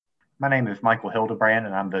My name is Michael Hildebrand,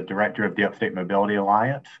 and I'm the director of the Upstate Mobility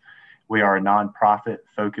Alliance. We are a nonprofit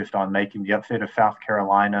focused on making the upstate of South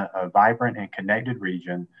Carolina a vibrant and connected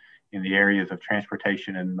region in the areas of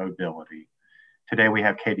transportation and mobility. Today, we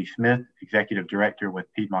have Katie Smith, Executive Director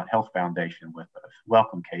with Piedmont Health Foundation, with us.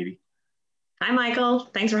 Welcome, Katie. Hi, Michael.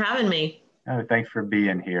 Thanks for having me. Thanks for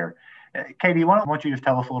being here. Katie, why don't you just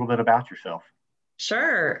tell us a little bit about yourself?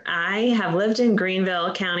 Sure. I have lived in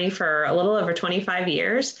Greenville County for a little over 25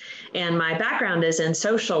 years, and my background is in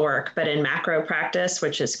social work, but in macro practice,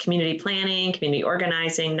 which is community planning, community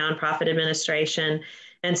organizing, nonprofit administration.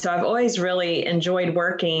 And so I've always really enjoyed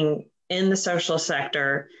working in the social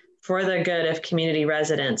sector for the good of community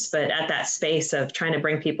residents, but at that space of trying to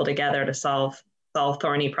bring people together to solve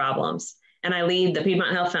thorny problems. And I lead the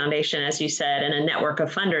Piedmont Health Foundation, as you said, and a network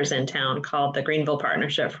of funders in town called the Greenville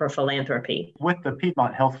Partnership for Philanthropy. With the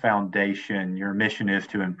Piedmont Health Foundation, your mission is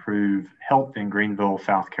to improve health in Greenville,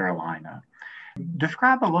 South Carolina.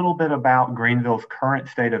 Describe a little bit about Greenville's current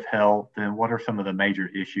state of health and what are some of the major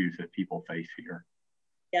issues that people face here?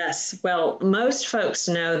 Yes, well, most folks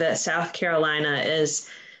know that South Carolina is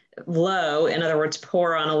low, in other words,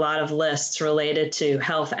 poor on a lot of lists related to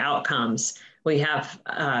health outcomes. We have,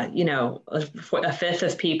 a fifth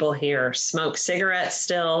of people here smoke cigarettes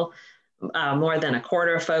still. More than a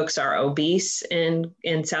quarter of folks are obese in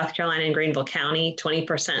South Carolina and Greenville County.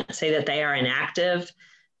 20% say that they are inactive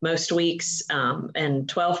most weeks, and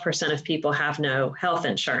 12% of people have no health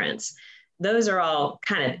insurance. Those are all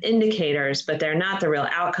kind of indicators, but they're not the real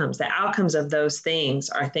outcomes. The outcomes of those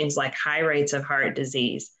things are things like high rates of heart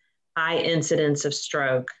disease, high incidence of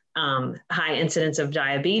stroke, high incidence of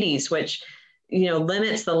diabetes, which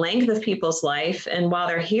limits the length of people's life. And while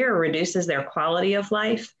they're here, reduces their quality of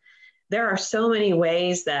life. There are so many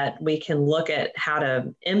ways that we can look at how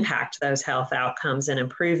to impact those health outcomes and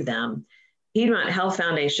improve them. Piedmont Health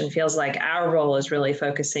Foundation feels like our role is really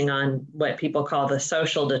focusing on what people call the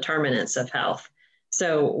social determinants of health.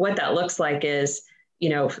 So what that looks like is,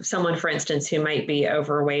 someone, for instance, who might be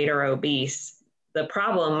overweight or obese, the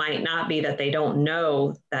problem might not be that they don't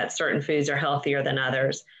know that certain foods are healthier than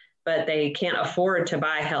others, but they can't afford to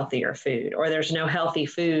buy healthier food, or there's no healthy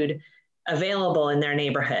food available in their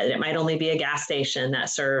neighborhood. It might only be a gas station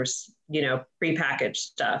that serves, prepackaged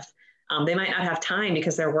stuff. They might not have time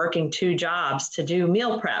because they're working two jobs to do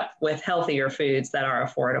meal prep with healthier foods that are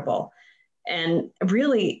affordable. And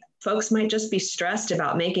really, folks might just be stressed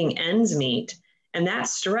about making ends meet. And that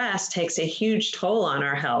stress takes a huge toll on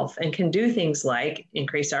our health and can do things like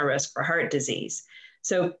increase our risk for heart disease.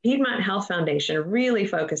 So Piedmont Health Foundation really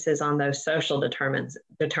focuses on those social determinants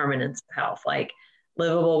of health, like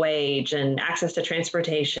livable wage and access to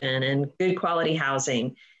transportation and good quality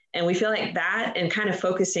housing. And we feel like that, and kind of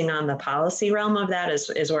focusing on the policy realm of that,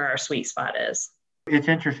 is where our sweet spot is. It's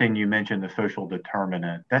interesting you mentioned the social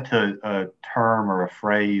determinant. That's a term or a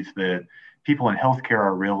phrase that people in healthcare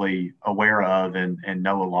are really aware of and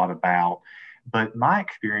know a lot about. But my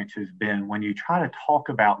experience has been when you try to talk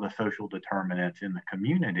about the social determinants in the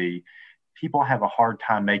community, people have a hard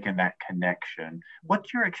time making that connection.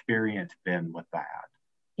 What's your experience been with that?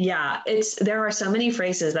 Yeah, there are so many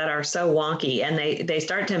phrases that are so wonky, and they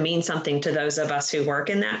start to mean something to those of us who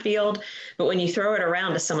work in that field. But when you throw it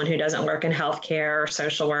around to someone who doesn't work in healthcare or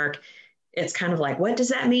social work, it's kind of like, what does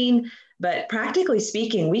that mean? But practically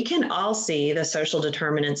speaking, we can all see the social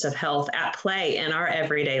determinants of health at play in our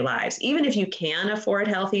everyday lives. Even if you can afford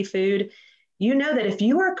healthy food, you know that if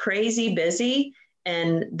you are crazy busy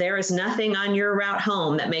and there is nothing on your route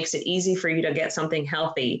home that makes it easy for you to get something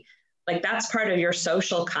healthy, like that's part of your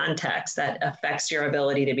social context that affects your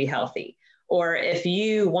ability to be healthy. Or if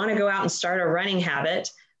you want to go out and start a running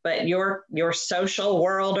habit, but your social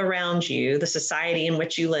world around you, the society in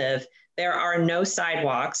which you live, there are no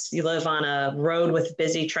sidewalks, you live on a road with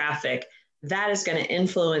busy traffic, that is going to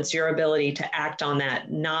influence your ability to act on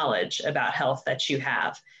that knowledge about health that you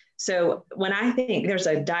have. So when I think there's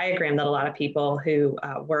a diagram that a lot of people who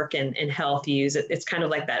work in health use, it's kind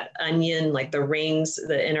of like that onion, like the rings,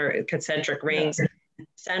 the inner concentric rings. Yeah.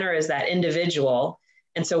 Center is that individual.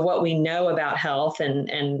 And so what we know about health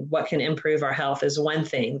and what can improve our health is one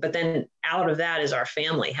thing, but then out of that is our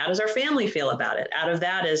family. How does our family feel about it? Out of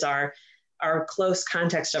that is our close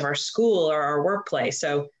context of our school or our workplace.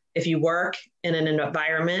 So if you work in an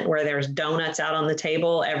environment where there's donuts out on the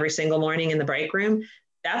table every single morning in the break room,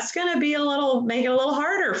 that's going to be make it a little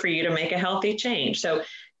harder for you to make a healthy change. So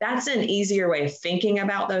that's an easier way of thinking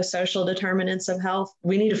about those social determinants of health.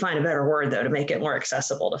 We need to find a better word, though, to make it more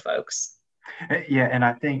accessible to folks. Yeah, and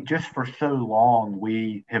I think just for so long,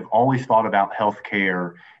 we have always thought about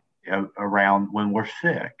healthcare around when we're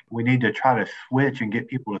sick. We need to try to switch and get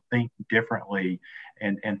people to think differently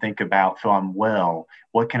and think about, so I'm well,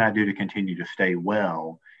 what can I do to continue to stay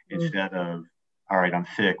well instead of, all right, I'm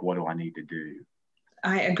sick, what do I need to do?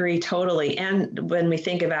 I agree totally. And when we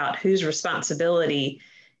think about whose responsibility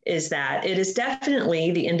is that, it is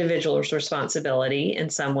definitely the individual's responsibility in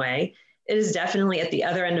some way. It is definitely at the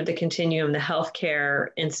other end of the continuum, the healthcare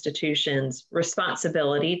institution's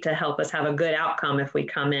responsibility to help us have a good outcome if we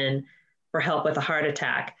come in for help with a heart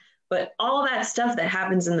attack. But all that stuff that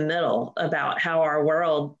happens in the middle about how our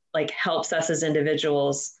world like helps us as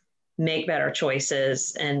individuals make better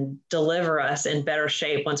choices and deliver us in better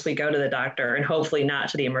shape once we go to the doctor and hopefully not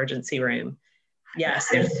to the emergency room. Yes,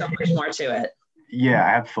 there's so much more to it. Yeah,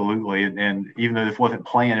 absolutely. And even though this wasn't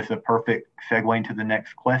planned, it's a perfect segue into the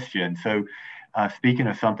next question. So, speaking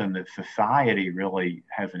of something that society really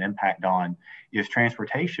has an impact on, is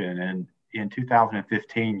transportation. And in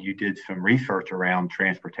 2015, you did some research around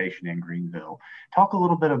transportation in Greenville. Talk a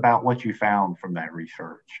little bit about what you found from that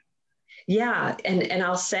research. Yeah, and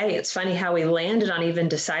I'll say it's funny how we landed on even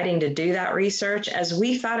deciding to do that research as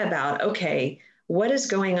we thought about, okay, what is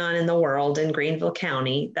going on in the world in Greenville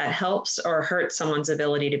County that helps or hurts someone's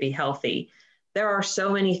ability to be healthy? There are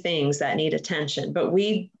so many things that need attention, but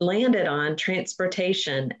we landed on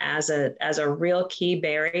transportation as a real key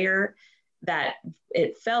barrier that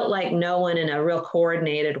it felt like no one in a real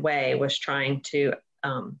coordinated way was trying to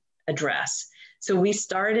address. So we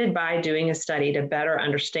started by doing a study to better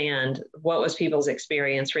understand what was people's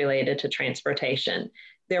experience related to transportation.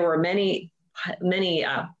 There were many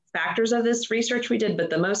factors of this research we did, but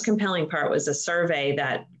the most compelling part was a survey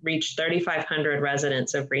that reached 3,500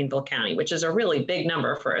 residents of Greenville County, which is a really big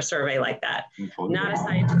number for a survey like that. Absolutely. Not a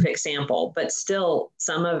scientific sample, but still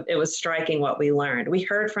it was striking what we learned. We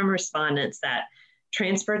heard from respondents that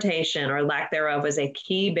transportation or lack thereof was a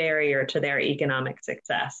key barrier to their economic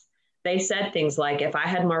success. They said things like, if I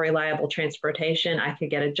had more reliable transportation, I could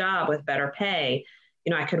get a job with better pay.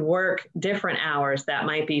 I could work different hours that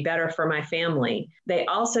might be better for my family. They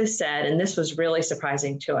also said, and this was really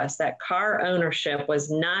surprising to us, that car ownership was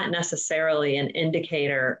not necessarily an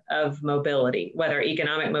indicator of mobility, whether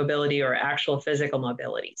economic mobility or actual physical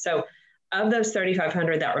mobility. So of those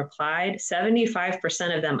 3,500 that replied,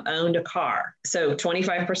 75% of them owned a car. So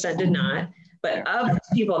 25% did not. But of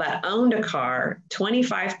people that owned a car,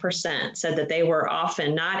 25% said that they were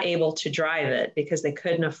often not able to drive it because they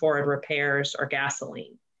couldn't afford repairs or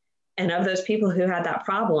gasoline. And of those people who had that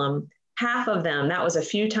problem, half of them, that was a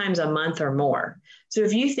few times a month or more. So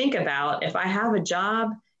if you think about, if I have a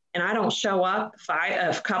job and I don't show up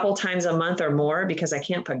a couple times a month or more because I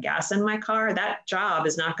can't put gas in my car, that job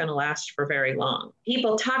is not going to last for very long.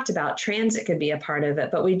 People talked about transit could be a part of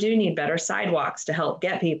it, but we do need better sidewalks to help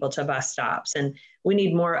get people to bus stops. And we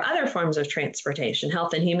need more other forms of transportation,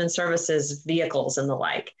 health and human services, vehicles and the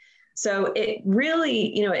like. So it really,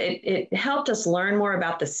 it helped us learn more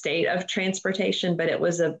about the state of transportation, but it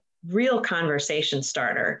was a real conversation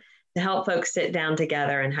starter to help folks sit down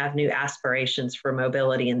together and have new aspirations for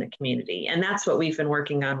mobility in the community. And that's what we've been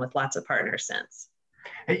working on with lots of partners since.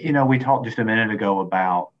 We talked just a minute ago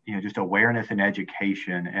about, just awareness and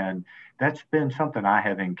education. And that's been something I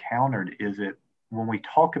have encountered, is that when we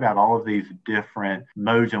talk about all of these different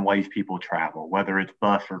modes and ways people travel, whether it's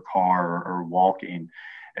bus or car or walking,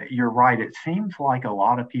 you're right. It seems like a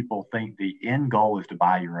lot of people think the end goal is to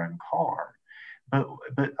buy your own car.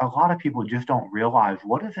 But a lot of people just don't realize,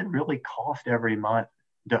 what does it really cost every month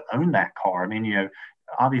to own that car? I mean,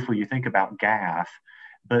 obviously you think about gas,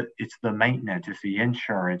 but it's the maintenance, it's the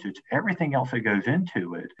insurance, it's everything else that goes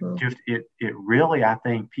into it. Just it really, I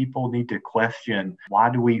think people need to question, why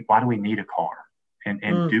do we need a car?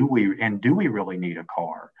 And do we really need a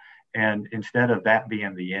car? And instead of that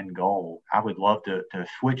being the end goal, I would love to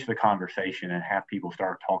switch the conversation and have people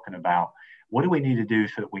start talking about, what do we need to do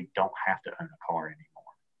so that we don't have to own a car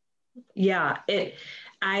anymore? Yeah,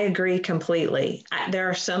 I agree completely. There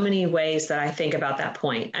are so many ways that I think about that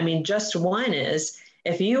point. I mean, just one is,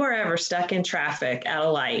 if you are ever stuck in traffic at a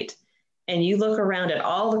light and you look around at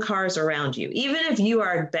all the cars around you, even if you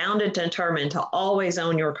are bound and determined to always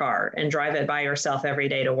own your car and drive it by yourself every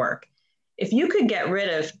day to work, if you could get rid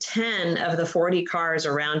of 10 of the 40 cars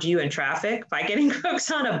around you in traffic by getting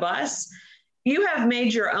folks on a bus, you have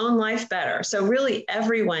made your own life better. So really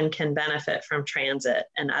everyone can benefit from transit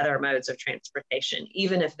and other modes of transportation,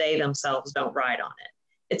 even if they themselves don't ride on it.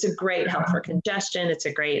 It's a great help for congestion. It's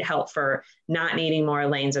a great help for not needing more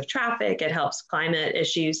lanes of traffic. It helps climate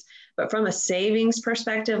issues. But from a savings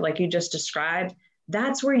perspective, like you just described,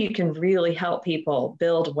 that's where you can really help people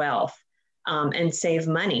build wealth and save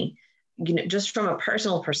money. just from a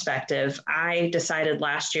personal perspective, I decided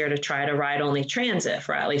last year to try to ride only transit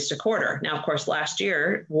for at least a quarter. Now, of course, last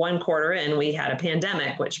year, one quarter in, we had a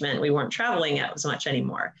pandemic, which meant we weren't traveling as much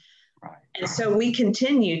anymore. Right. And so we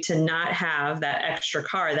continued to not have that extra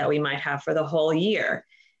car that we might have for the whole year.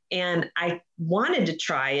 And I wanted to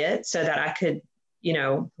try it so that I could,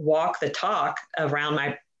 walk the talk around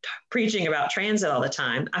my preaching about transit all the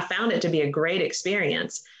time. I found it to be a great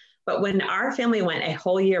experience. But when our family went a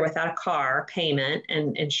whole year without a car payment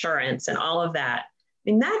and insurance and all of that,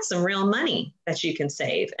 that's some real money that you can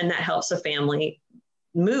save. And that helps a family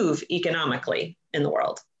move economically in the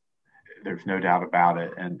world. There's no doubt about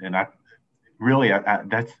it. And I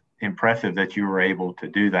that's impressive that you were able to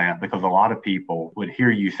do that, because a lot of people would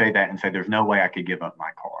hear you say that and say, there's no way I could give up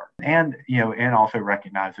my car. And, and also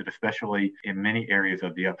recognize that, especially in many areas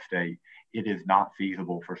of the upstate, it is not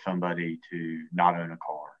feasible for somebody to not own a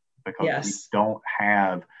car, because we don't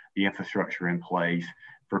have the infrastructure in place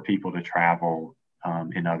for people to travel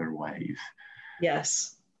in other ways.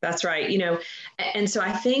 Yes, that's right. And so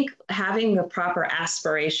I think having the proper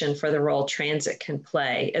aspiration for the role transit can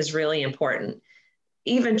play is really important.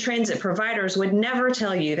 Even transit providers would never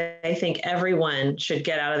tell you that they think everyone should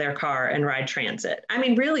get out of their car and ride transit.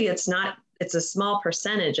 Really, it's a small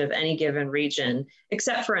percentage of any given region,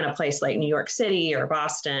 except for in a place like New York City or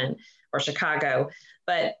Boston or Chicago.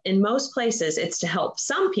 But in most places, it's to help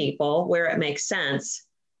some people where it makes sense,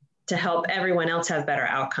 to help everyone else have better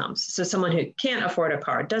outcomes. So someone who can't afford a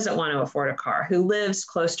car, doesn't want to afford a car, who lives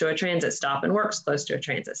close to a transit stop and works close to a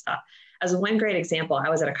transit stop. As one great example, I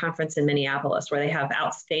was at a conference in Minneapolis where they have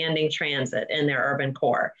outstanding transit in their urban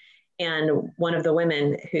core. And one of the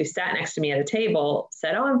women who sat next to me at a table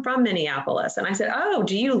said, "Oh, I'm from Minneapolis." And I said, "Oh,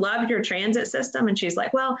 do you love your transit system?" And she's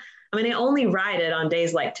like, "Well, I only ride it on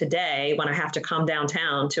days like today when I have to come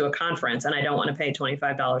downtown to a conference and I don't want to pay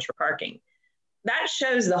 $25 for parking." That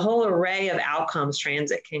shows the whole array of outcomes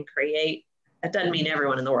transit can create. That doesn't mean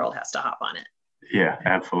everyone in the world has to hop on it. Yeah,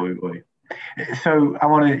 absolutely. So I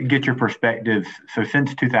want to get your perspectives. So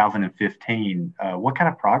since 2015, what kind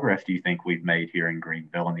of progress do you think we've made here in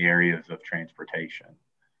Greenville in the areas of transportation?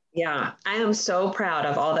 Yeah, I am so proud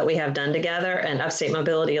of all that we have done together, and Upstate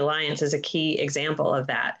Mobility Alliance is a key example of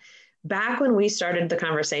that. Back when we started the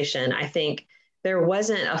conversation, I think there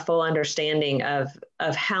wasn't a full understanding of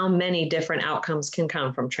how many different outcomes can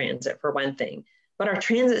come from transit, for one thing. But our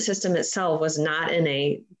transit system itself was not in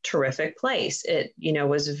a terrific place. It,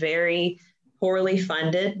 was very poorly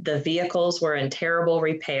funded. The vehicles were in terrible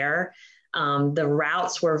repair. The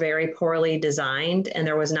routes were very poorly designed, and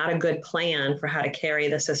there was not a good plan for how to carry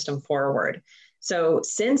the system forward. So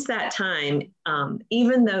since that time,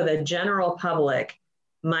 even though the general public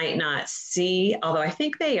might not see, although I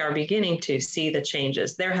think they are beginning to see the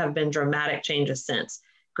changes, there have been dramatic changes since.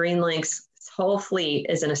 Greenlink's whole fleet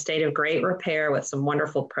is in a state of great repair with some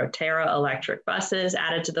wonderful Proterra electric buses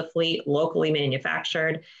added to the fleet, locally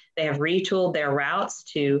manufactured. They have retooled their routes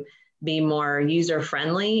to be more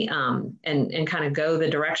user-friendly and kind of go the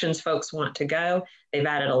directions folks want to go. They've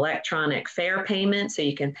added electronic fare payment so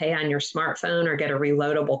you can pay on your smartphone or get a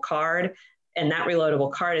reloadable card. And that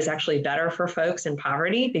reloadable card is actually better for folks in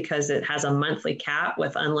poverty because it has a monthly cap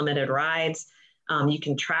with unlimited rides. You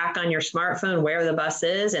can track on your smartphone where the bus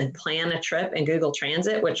is and plan a trip in Google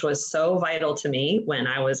Transit, which was so vital to me when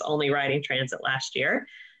I was only riding transit last year.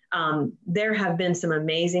 There have been some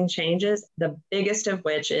amazing changes, the biggest of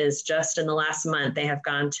which is just in the last month, they have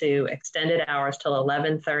gone to extended hours till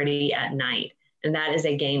 11:30 at night. And that is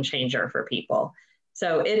a game changer for people.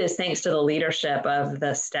 So it is thanks to the leadership of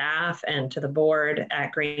the staff and to the board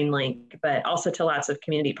at Greenlink, but also to lots of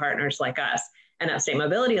community partners like us. And Upstate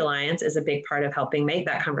Mobility Alliance is a big part of helping make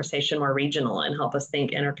that conversation more regional and help us think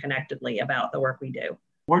interconnectedly about the work we do.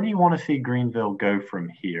 Where do you want to see Greenville go from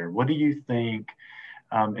here? What do you think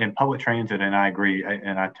in public transit? And I agree,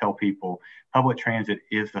 and I tell people, public transit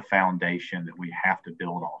is the foundation that we have to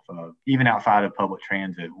build off of. Even outside of public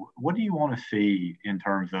transit, what do you want to see in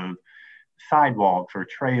terms of sidewalks or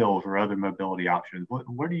trails or other mobility options?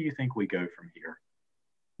 Where do you think we go from here?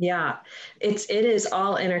 Yeah, it is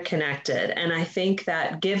all interconnected. And I think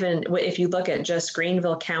that given, if you look at just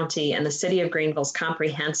Greenville County and the city of Greenville's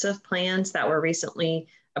comprehensive plans that were recently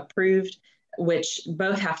approved, which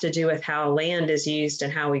both have to do with how land is used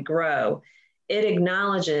and how we grow, it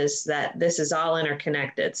acknowledges that this is all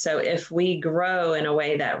interconnected. So if we grow in a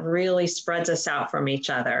way that really spreads us out from each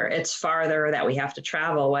other, it's farther that we have to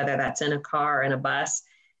travel, whether that's in a car or in a bus.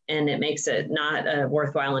 And it makes it not a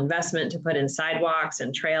worthwhile investment to put in sidewalks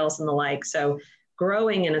and trails and the like. So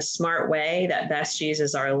growing in a smart way that best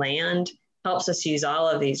uses our land helps us use all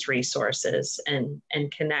of these resources and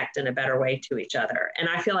connect in a better way to each other. And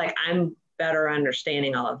I feel like I'm better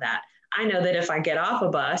understanding all of that. I know that if I get off a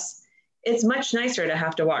bus, it's much nicer to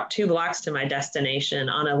have to walk 2 blocks to my destination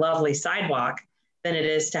on a lovely sidewalk than it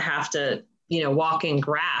is to have to, walk in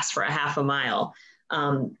grass for a half a mile.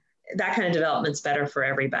 That kind of development's better for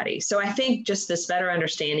everybody. So I think just this better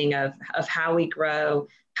understanding of how we grow,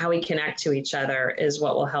 how we connect to each other is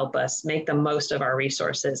what will help us make the most of our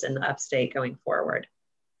resources in the upstate going forward.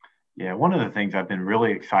 Yeah, one of the things I've been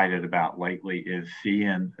really excited about lately is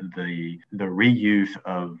seeing the reuse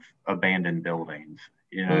of abandoned buildings.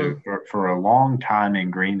 For a long time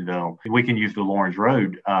in Greenville, we can use the Lawrence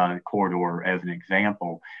Road corridor as an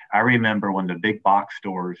example. I remember when the big box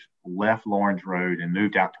stores left Lawrence Road and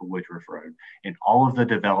moved out to Woodruff Road, and all of the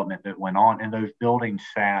development that went on, and those buildings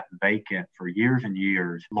sat vacant for years and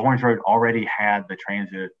years. Lawrence Road already had the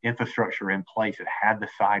transit infrastructure in place. It had the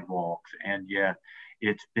sidewalks, and yet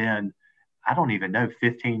it's been, I don't even know,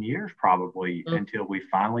 15 years probably until we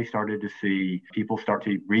finally started to see people start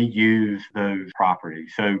to reuse those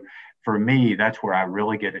properties. So for me, that's where I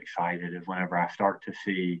really get excited, is whenever I start to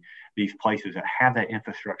see these places that have that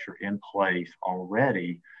infrastructure in place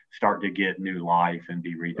already start to get new life and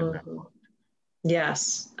be redeveloped.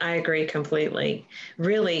 Yes, I agree completely.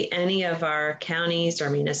 Really, any of our counties or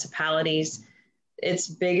municipalities, its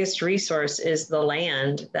biggest resource is the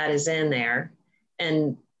land that is in there.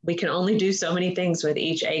 And we can only do so many things with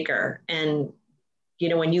each acre. And,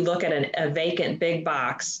 when you look at a vacant big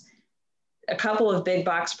box, a couple of big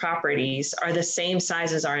box properties are the same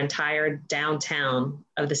size as our entire downtown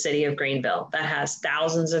of the city of Greenville that has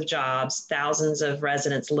thousands of jobs, thousands of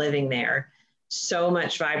residents living there, so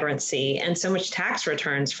much vibrancy and so much tax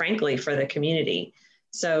returns, frankly, for the community.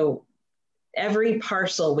 So every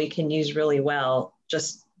parcel we can use really well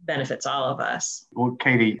just benefits all of us. Well,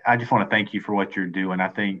 Katie, I just want to thank you for what you're doing. I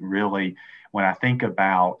think really, when I think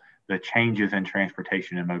about the changes in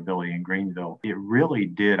transportation and mobility in Greenville, it really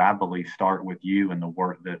did, I believe, start with you and the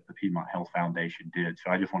work that the Piedmont Health Foundation did. So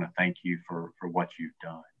I just want to thank you for what you've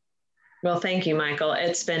done. Well, thank you, Michael.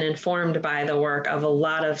 It's been informed by the work of a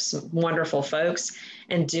lot of wonderful folks,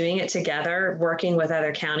 and doing it together, working with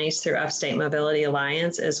other counties through Upstate Mobility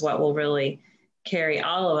Alliance is what will really carry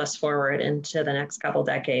all of us forward into the next couple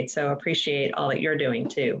decades. So appreciate all that you're doing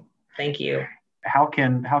too. Thank you. How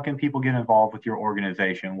can people get involved with your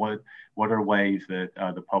organization? What are ways that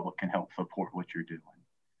the public can help support what you're doing?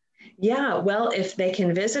 Yeah, well, if they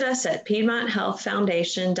can visit us at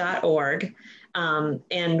PiedmontHealthFoundation.org,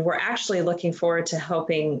 and we're actually looking forward to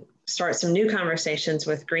helping start some new conversations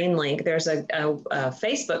with GreenLink. There's a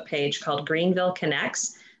Facebook page called Greenville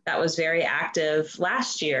Connects that was very active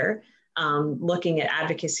last year, looking at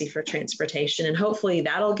advocacy for transportation, and hopefully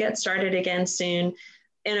that'll get started again soon.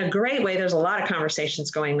 In a great way, there's a lot of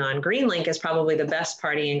conversations going on. GreenLink is probably the best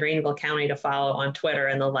party in Greenville County to follow on Twitter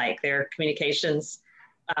and the like. Their communications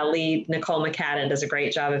lead, Nicole McCadden, does a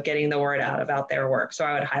great job of getting the word out about their work. So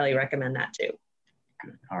I would highly recommend that too.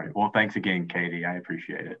 Good. All right. Well, thanks again, Katie. I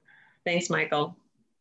appreciate it. Thanks, Michael.